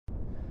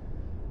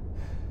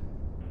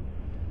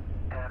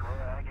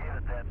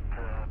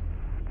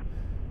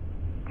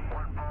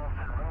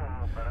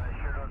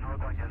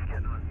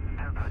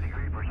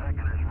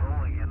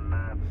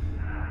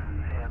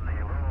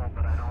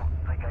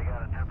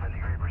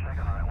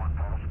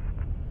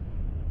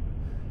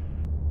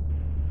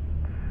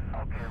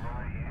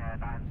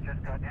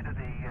just got into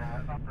the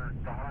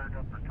hard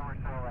upper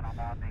torso, and I'm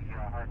on the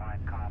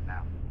hardline comm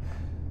now.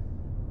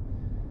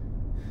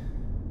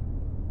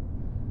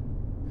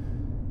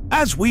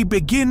 As we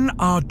begin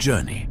our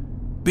journey,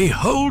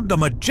 behold the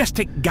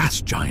majestic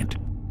gas giant,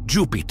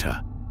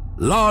 Jupiter,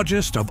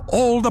 largest of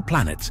all the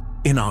planets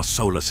in our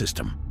solar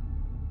system.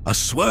 A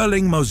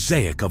swirling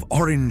mosaic of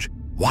orange,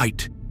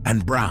 white,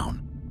 and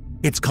brown.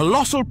 Its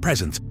colossal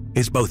presence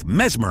is both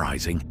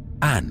mesmerizing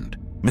and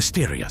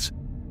mysterious.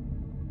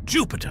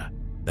 Jupiter,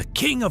 the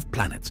king of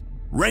planets,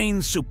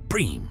 reigns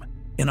supreme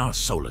in our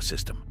solar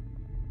system.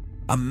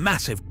 A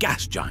massive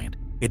gas giant,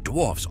 it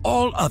dwarfs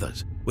all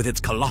others with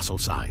its colossal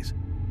size.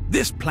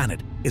 This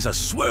planet is a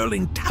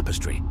swirling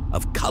tapestry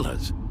of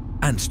colors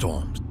and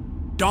storms,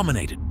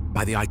 dominated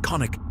by the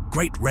iconic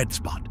Great Red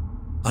Spot,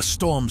 a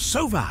storm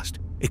so vast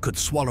it could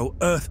swallow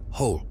Earth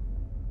whole.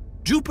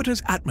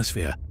 Jupiter's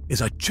atmosphere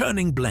is a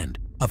churning blend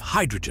of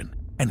hydrogen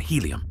and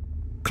helium,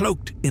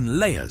 cloaked in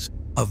layers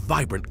of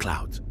vibrant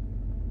clouds.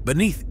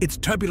 Beneath its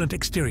turbulent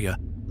exterior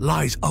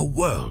lies a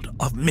world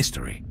of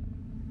mystery,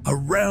 a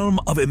realm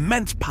of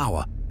immense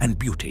power and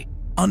beauty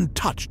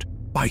untouched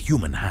by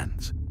human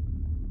hands.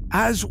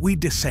 As we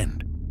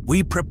descend,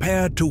 we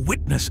prepare to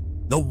witness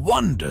the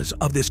wonders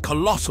of this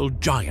colossal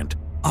giant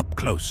up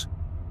close.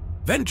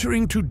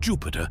 Venturing to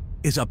Jupiter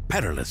is a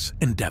perilous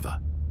endeavor.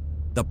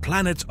 The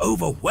planet's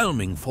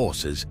overwhelming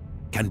forces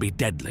can be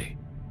deadly.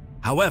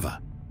 However,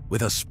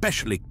 with a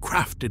specially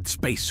crafted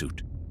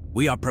spacesuit,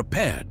 we are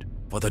prepared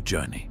for the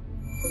journey.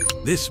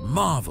 This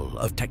marvel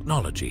of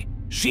technology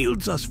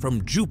shields us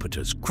from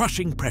Jupiter's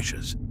crushing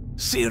pressures,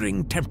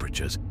 searing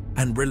temperatures,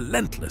 and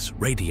relentless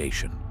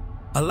radiation,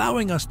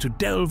 allowing us to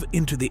delve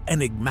into the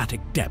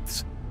enigmatic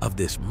depths of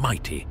this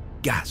mighty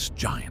gas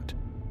giant.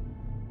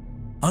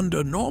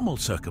 Under normal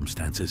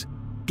circumstances,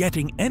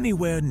 getting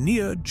anywhere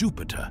near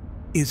Jupiter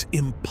is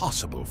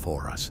impossible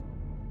for us.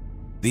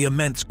 The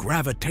immense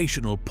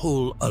gravitational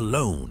pull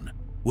alone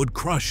would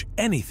crush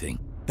anything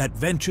that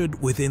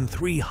ventured within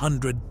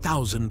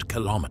 300,000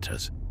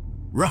 kilometers,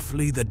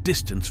 roughly the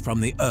distance from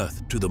the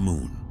Earth to the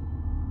Moon.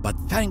 But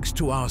thanks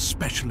to our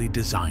specially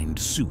designed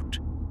suit,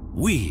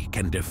 we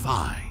can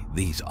defy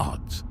these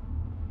odds.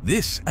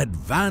 This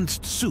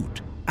advanced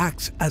suit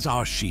acts as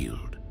our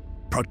shield,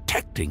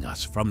 protecting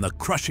us from the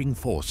crushing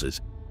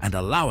forces and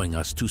allowing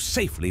us to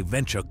safely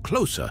venture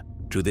closer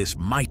to this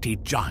mighty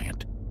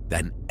giant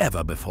than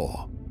ever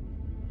before.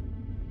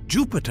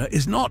 Jupiter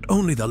is not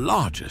only the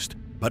largest,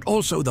 but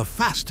also the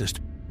fastest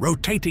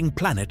rotating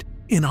planet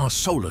in our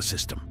solar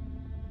system.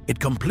 It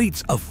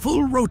completes a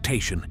full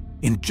rotation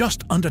in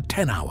just under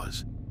 10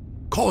 hours,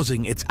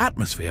 causing its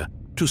atmosphere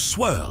to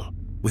swirl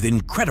with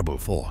incredible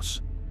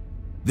force.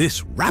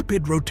 This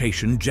rapid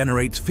rotation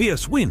generates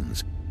fierce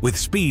winds with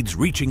speeds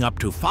reaching up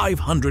to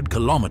 500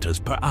 kilometers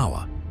per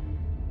hour.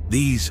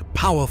 These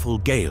powerful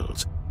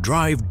gales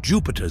drive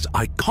Jupiter's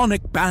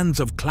iconic bands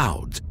of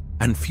clouds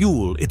and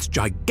fuel its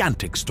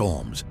gigantic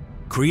storms,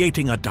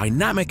 creating a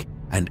dynamic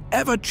and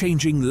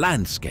ever-changing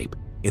landscape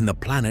in the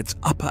planet's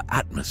upper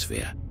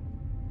atmosphere.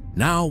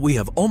 Now we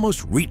have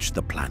almost reached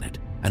the planet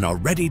and are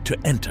ready to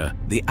enter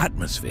the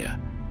atmosphere.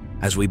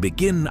 As we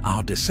begin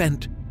our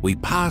descent, we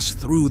pass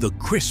through the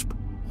crisp,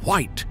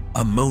 white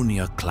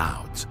ammonia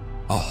clouds,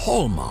 a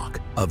hallmark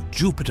of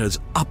Jupiter's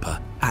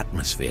upper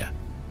atmosphere.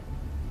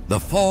 The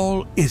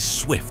fall is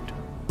swift,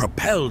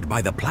 propelled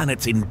by the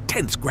planet's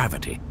intense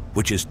gravity,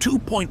 which is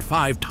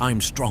 2.5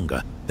 times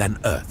stronger than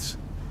Earth's.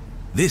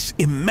 This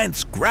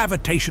immense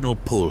gravitational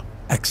pull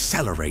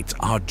accelerates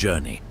our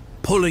journey,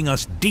 pulling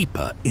us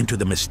deeper into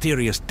the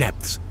mysterious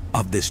depths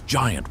of this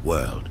giant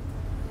world.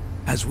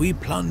 As we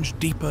plunge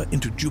deeper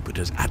into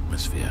Jupiter's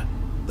atmosphere,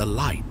 the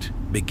light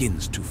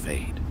begins to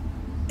fade,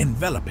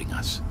 enveloping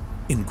us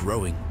in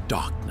growing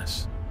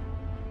darkness.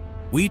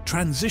 We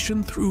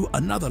transition through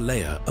another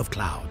layer of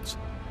clouds,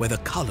 where the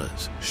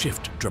colors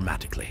shift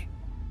dramatically.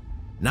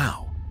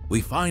 Now, we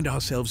find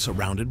ourselves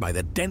surrounded by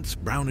the dense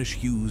brownish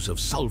hues of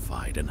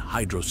sulfide and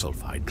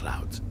hydrosulfide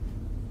clouds.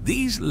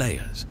 These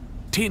layers,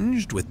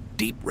 tinged with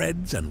deep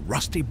reds and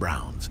rusty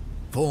browns,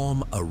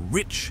 form a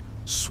rich,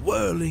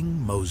 swirling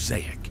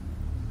mosaic.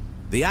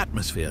 The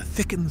atmosphere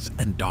thickens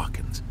and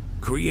darkens,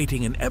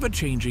 creating an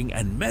ever-changing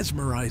and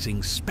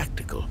mesmerizing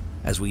spectacle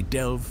as we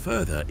delve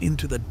further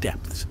into the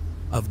depths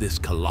of this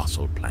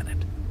colossal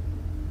planet.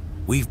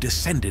 We've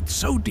descended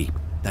so deep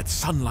that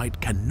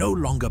sunlight can no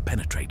longer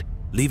penetrate,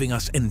 leaving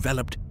us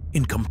enveloped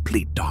in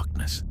complete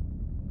darkness.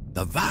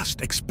 The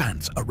vast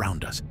expanse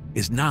around us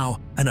is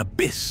now an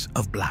abyss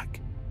of black,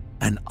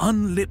 an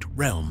unlit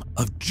realm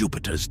of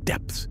Jupiter's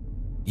depths.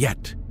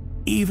 Yet,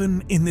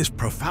 even in this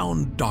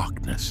profound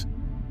darkness,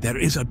 there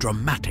is a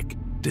dramatic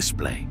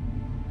display.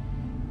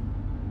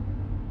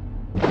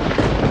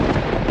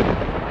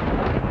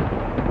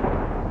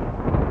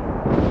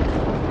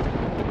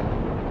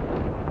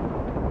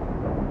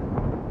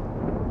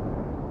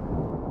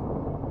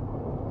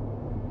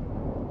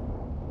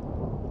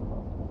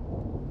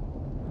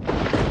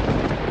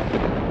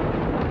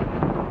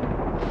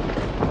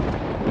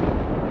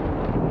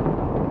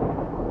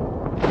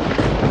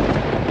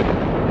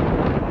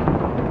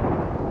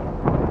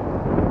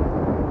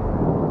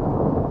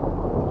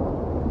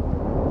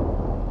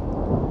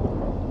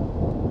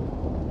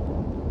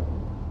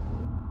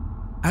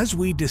 As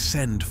we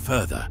descend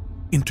further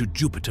into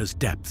Jupiter's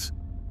depths,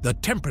 the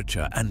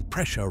temperature and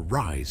pressure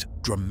rise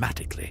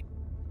dramatically.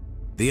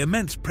 The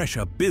immense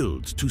pressure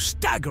builds to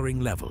staggering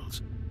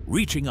levels,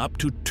 reaching up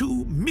to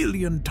 2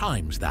 million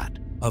times that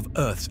of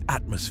Earth's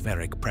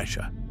atmospheric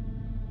pressure.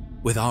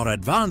 With our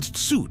advanced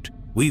suit,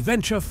 we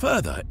venture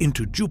further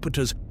into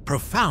Jupiter's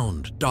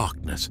profound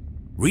darkness,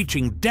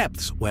 reaching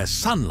depths where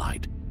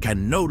sunlight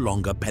can no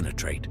longer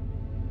penetrate.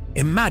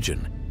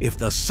 Imagine if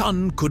the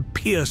sun could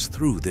pierce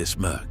through this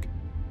murk.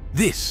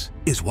 This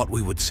is what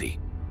we would see.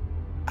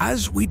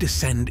 As we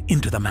descend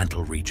into the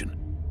mantle region,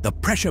 the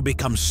pressure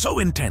becomes so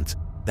intense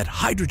that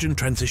hydrogen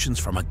transitions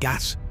from a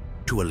gas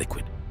to a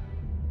liquid.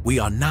 We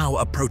are now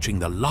approaching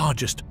the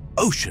largest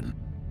ocean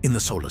in the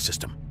solar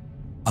system,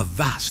 a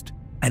vast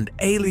and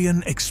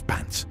alien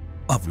expanse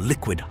of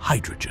liquid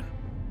hydrogen.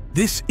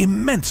 This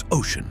immense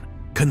ocean,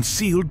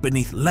 concealed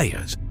beneath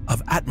layers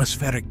of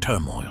atmospheric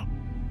turmoil,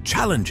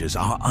 challenges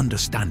our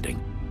understanding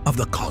of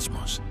the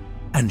cosmos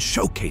and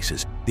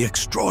showcases the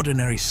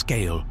extraordinary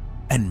scale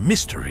and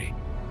mystery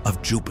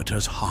of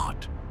Jupiter's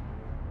heart.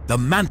 The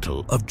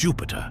mantle of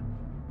Jupiter,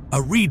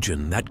 a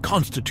region that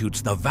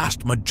constitutes the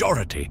vast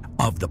majority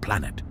of the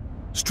planet,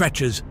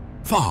 stretches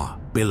far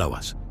below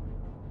us.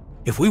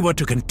 If we were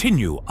to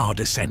continue our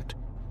descent,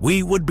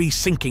 we would be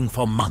sinking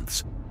for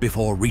months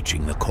before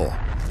reaching the core.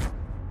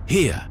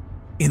 Here,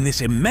 in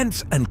this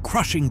immense and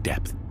crushing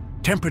depth,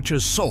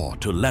 temperatures soar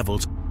to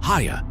levels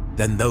higher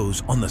than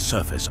those on the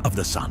surface of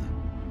the Sun.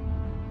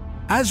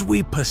 As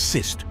we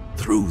persist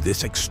through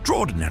this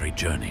extraordinary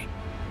journey,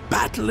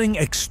 battling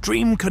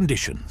extreme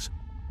conditions,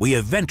 we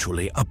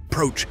eventually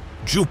approach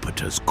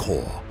Jupiter's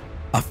core,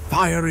 a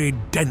fiery,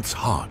 dense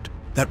heart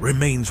that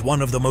remains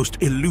one of the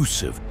most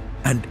elusive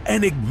and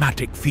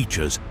enigmatic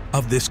features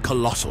of this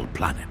colossal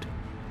planet.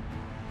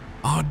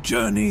 Our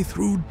journey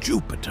through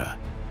Jupiter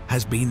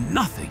has been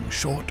nothing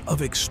short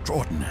of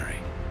extraordinary.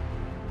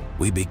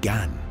 We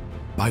began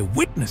by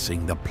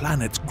witnessing the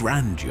planet's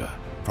grandeur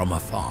from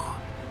afar,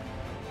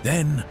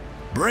 then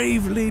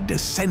bravely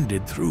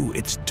descended through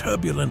its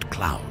turbulent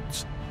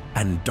clouds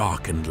and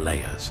darkened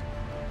layers.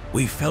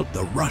 We felt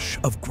the rush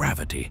of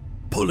gravity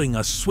pulling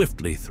us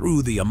swiftly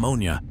through the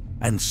ammonia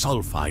and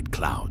sulfide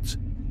clouds,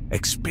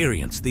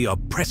 experienced the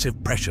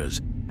oppressive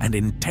pressures and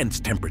intense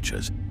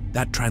temperatures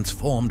that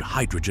transformed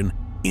hydrogen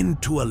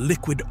into a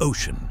liquid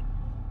ocean,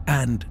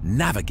 and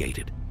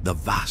navigated the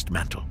vast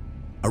mantle,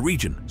 a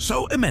region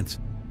so immense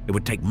it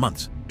would take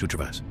months to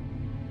traverse.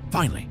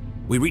 Finally,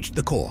 we reached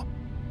the core,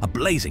 a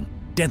blazing,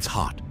 dense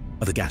heart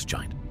of the gas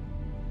giant.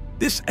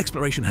 This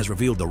exploration has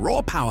revealed the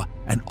raw power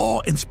and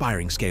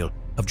awe-inspiring scale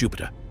of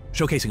Jupiter,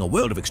 showcasing a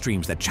world of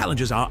extremes that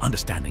challenges our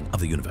understanding of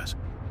the universe.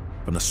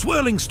 From the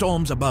swirling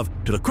storms above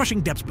to the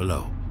crushing depths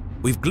below,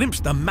 we've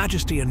glimpsed the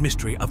majesty and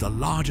mystery of the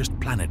largest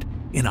planet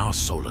in our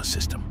solar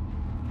system.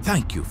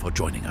 Thank you for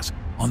joining us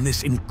on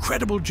this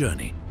incredible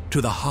journey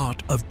to the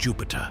heart of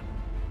Jupiter.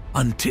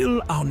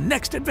 Until our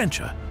next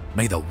adventure,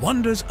 may the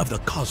wonders of the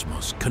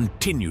cosmos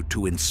continue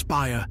to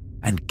inspire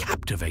and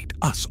captivate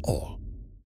us all.